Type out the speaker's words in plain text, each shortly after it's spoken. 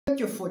Thank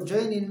you for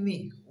joining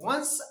me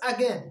once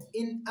again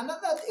in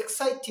another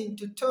exciting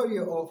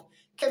tutorial of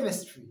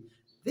chemistry.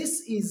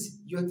 This is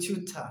your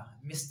tutor,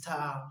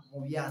 Mr.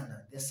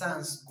 Moviana, the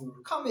science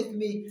guru. Come with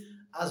me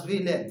as we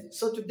learn.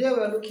 So today we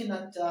are looking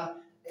at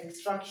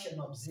extraction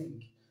of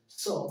zinc.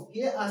 So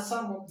here are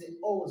some of the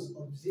ores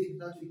of zinc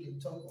that we can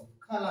talk of.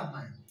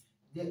 Calamine.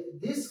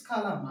 This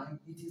calamine,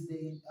 it is the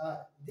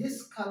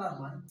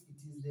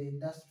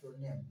industrial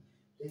name.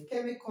 The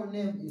chemical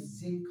name is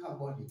zinc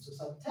carbonate. So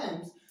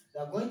sometimes they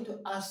are going to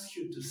ask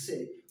you to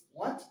say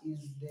what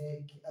is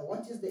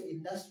the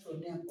industrial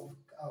name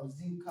of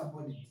zinc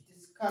carbonate? It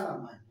is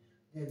calamine.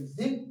 Then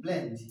zinc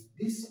blend.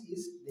 This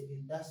is the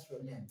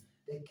industrial name.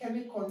 The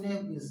chemical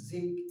name is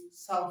zinc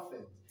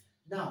sulfate.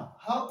 Now,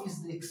 how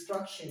is the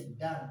extraction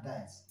done,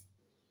 guys?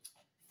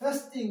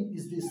 First thing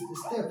is this. The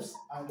steps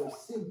are the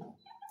simple.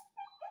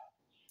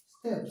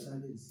 Steps are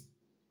this.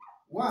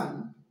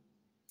 1.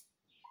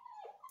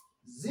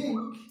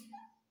 Zinc.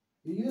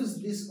 You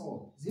use this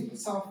ore, zinc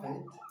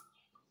sulfate.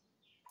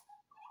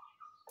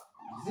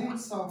 Zinc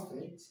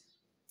sulfate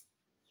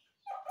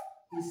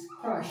is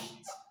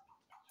crushed.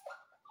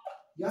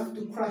 You have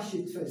to crush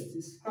it first.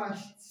 It's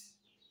crushed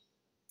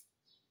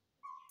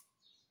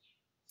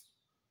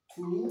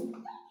to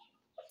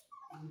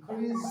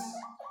increase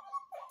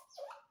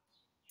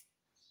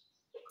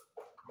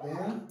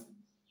the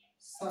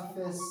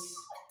surface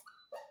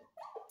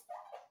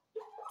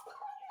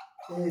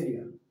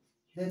area.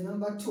 Then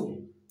number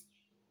 2,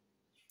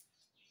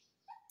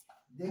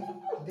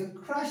 the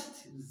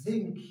crushed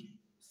zinc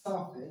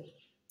sulfate,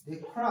 the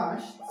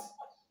crushed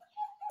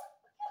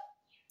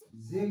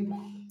zinc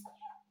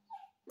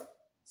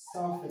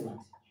sulfate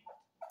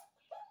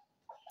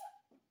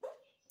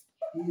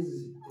is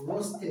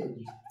roasted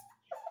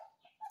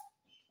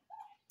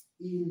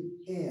in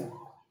air.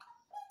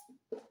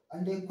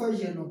 And the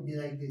equation will be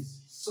like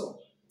this. So,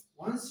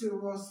 once you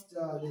roast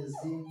the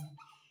zinc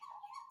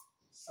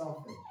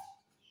sulfate,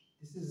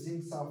 this is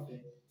zinc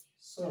sulfate,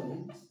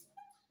 solid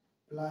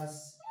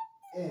plus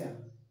air.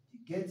 You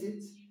get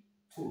it?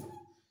 2.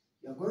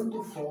 You're going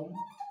to form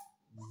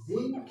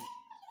zinc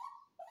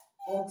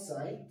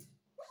oxide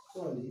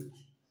solid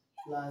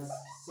plus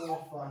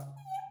sulfur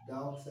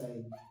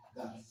dioxide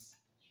gas.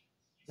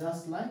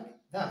 Just like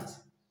that.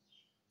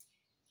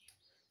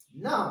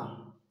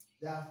 Now,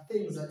 there are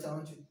things that I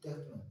want you to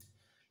take note.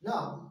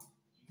 Now,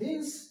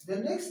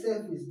 the next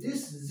step is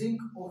this zinc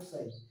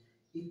oxide.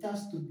 It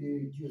has to be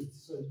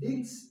reduced. So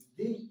the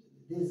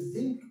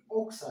zinc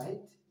oxide,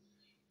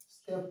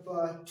 step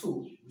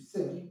 2, we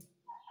say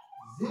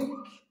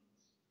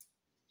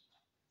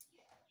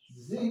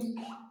zinc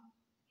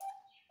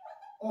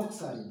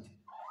oxide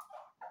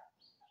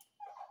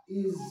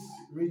is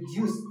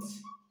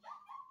reduced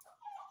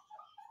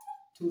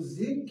to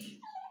zinc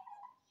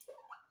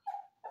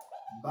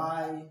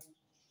by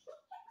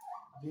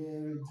the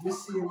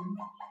reducing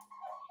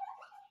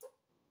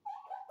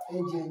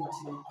agent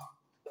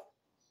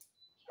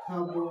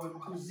carbon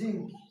to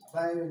zinc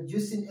by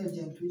reducing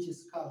agent, which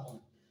is carbon.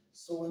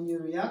 So when you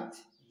react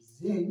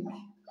zinc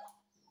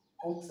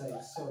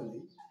oxide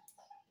solid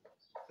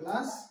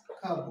plus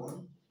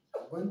carbon,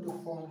 we're going to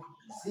form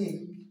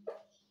zinc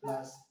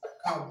plus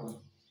carbon.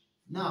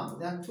 Now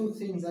there are two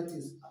things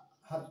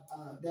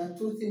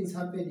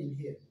happening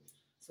here.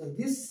 So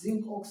this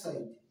zinc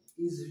oxide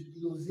is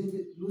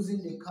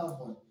losing the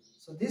carbon.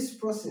 So this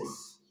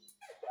process,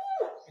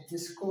 it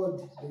is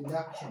called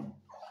reduction.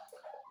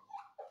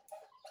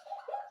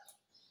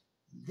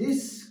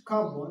 This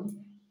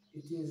carbon,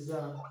 it is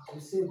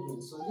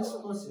receiving. So this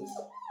process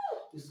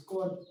is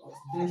called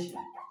oxidation,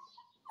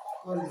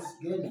 because it's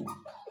gaining.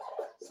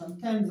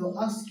 Sometimes they'll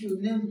ask you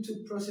name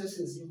 2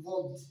 processes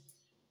involved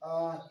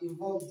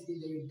in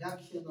the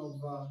reduction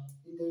of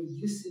in the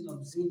reducing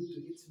of zinc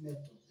to its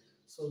metal.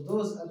 So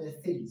those are the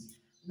things.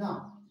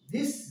 Now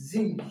this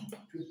zinc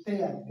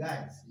prepared,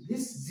 guys.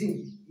 This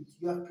zinc,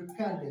 you have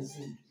prepared the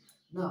zinc.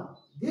 Now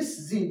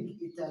this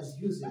zinc, it has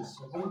uses.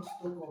 So we're going to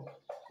talk of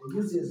the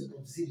uses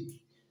of zinc.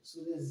 So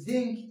the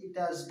zinc, it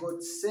has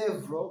got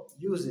several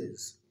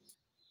uses.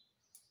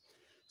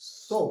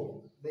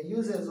 So the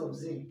uses of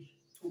zinc: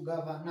 to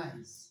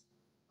galvanize.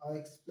 I'll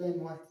explain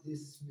what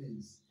this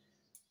means.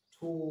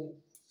 To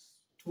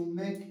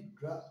make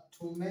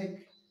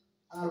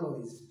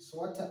alloys. So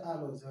what are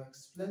alloys? I'll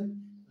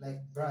explain, like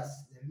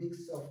brass, the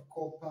mixture of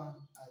copper,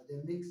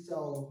 the mixture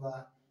of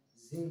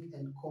zinc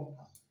and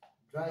copper,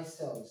 dry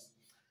cells.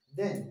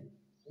 Then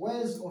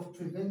ways of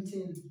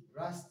preventing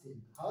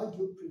rusting. How do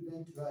you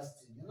prevent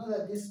rusting? You know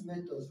that these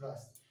metals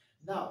rust.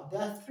 Now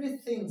there are 3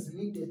 things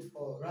needed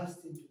for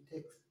rusting to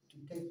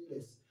take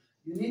place.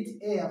 You need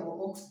air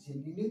or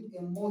oxygen, you need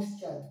a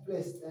moistured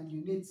place, and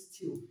you need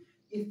steel.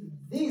 If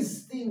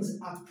these things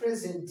are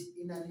present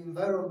in an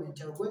environment,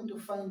 you're going to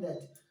find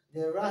that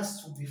the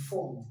rust will be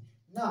formed.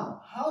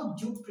 Now, how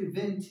do you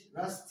prevent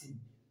rusting?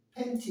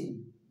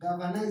 Painting,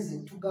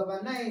 galvanizing. To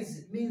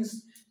galvanize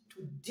means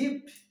to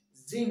dip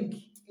zinc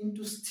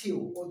into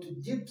steel, or to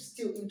dip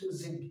steel into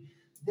zinc.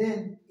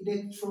 Then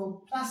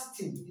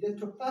electroplasting.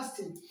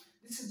 Electroplasting,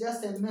 this is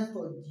just a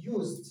method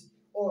used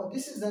or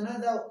this is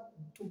another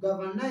to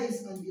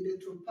galvanize and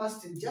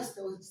electroplating, just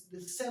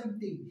the same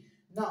thing.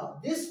 Now,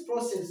 this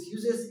process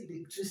uses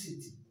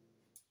electricity,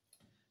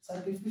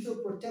 sacrificial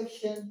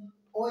protection,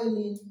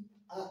 oiling,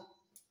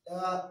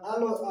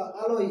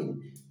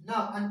 alloying.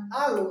 Now, an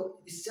alloy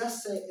is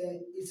just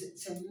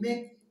it's a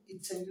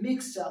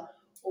mixture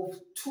of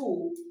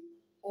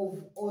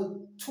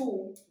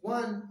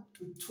one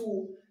to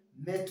two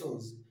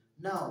metals.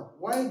 Now,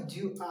 why do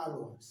you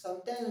alloy?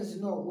 Sometimes,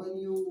 when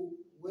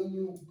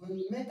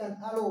you make an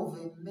alloy of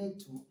a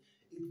metal,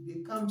 it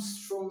becomes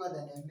stronger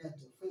than a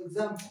metal. For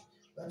example,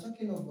 we're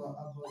talking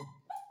about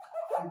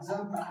for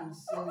example, you can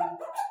say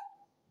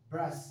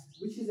brass,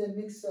 which is a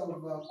mixture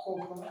of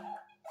copper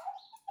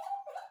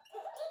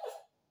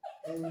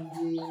and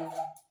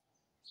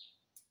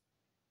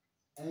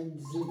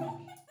zinc.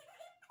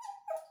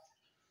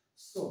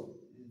 So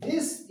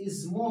this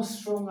is more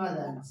stronger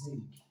than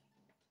zinc.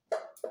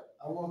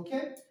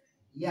 Okay?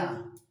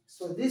 Yeah.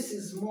 So this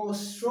is more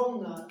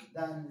stronger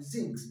than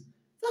zinc.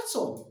 That's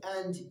all.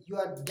 And you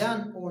are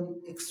done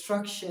on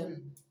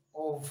extraction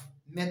of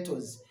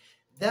metals.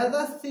 The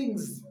other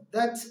things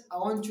that I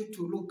want you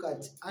to look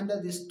at under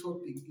this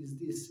topic is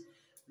this.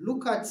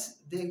 Look at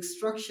the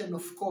extraction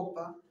of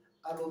copper,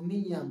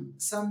 aluminium.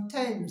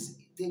 Sometimes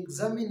the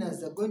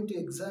examiners are going to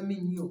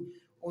examine you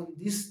on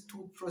these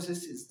two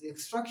processes, the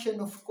extraction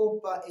of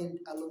copper and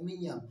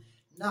aluminium.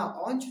 Now,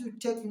 I want you to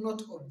take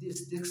note of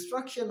this. The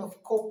extraction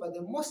of copper,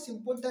 the most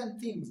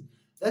important thing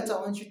that I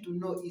want you to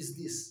know is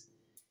this.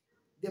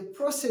 The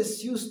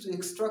process used to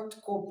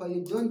extract copper,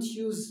 you don't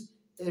use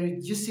a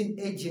reducing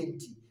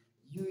agent.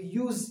 You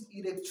use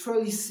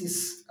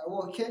electrolysis,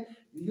 okay?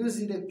 You use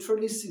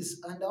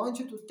electrolysis, and I want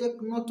you to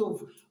take note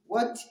of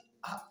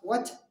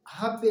what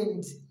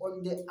happened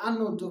on the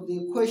anode of the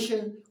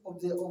equation of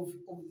the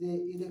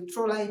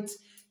electrolyte,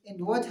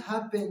 and what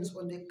happens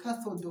on the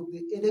cathode of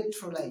the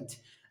electrolyte,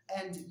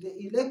 and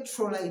the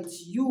electrolyte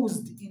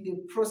used in the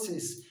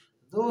process.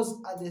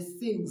 Those are the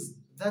things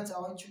that I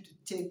want you to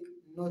take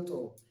note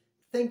of.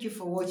 Thank you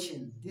for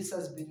watching. This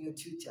has been your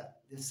tutor,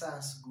 the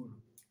Science Guru.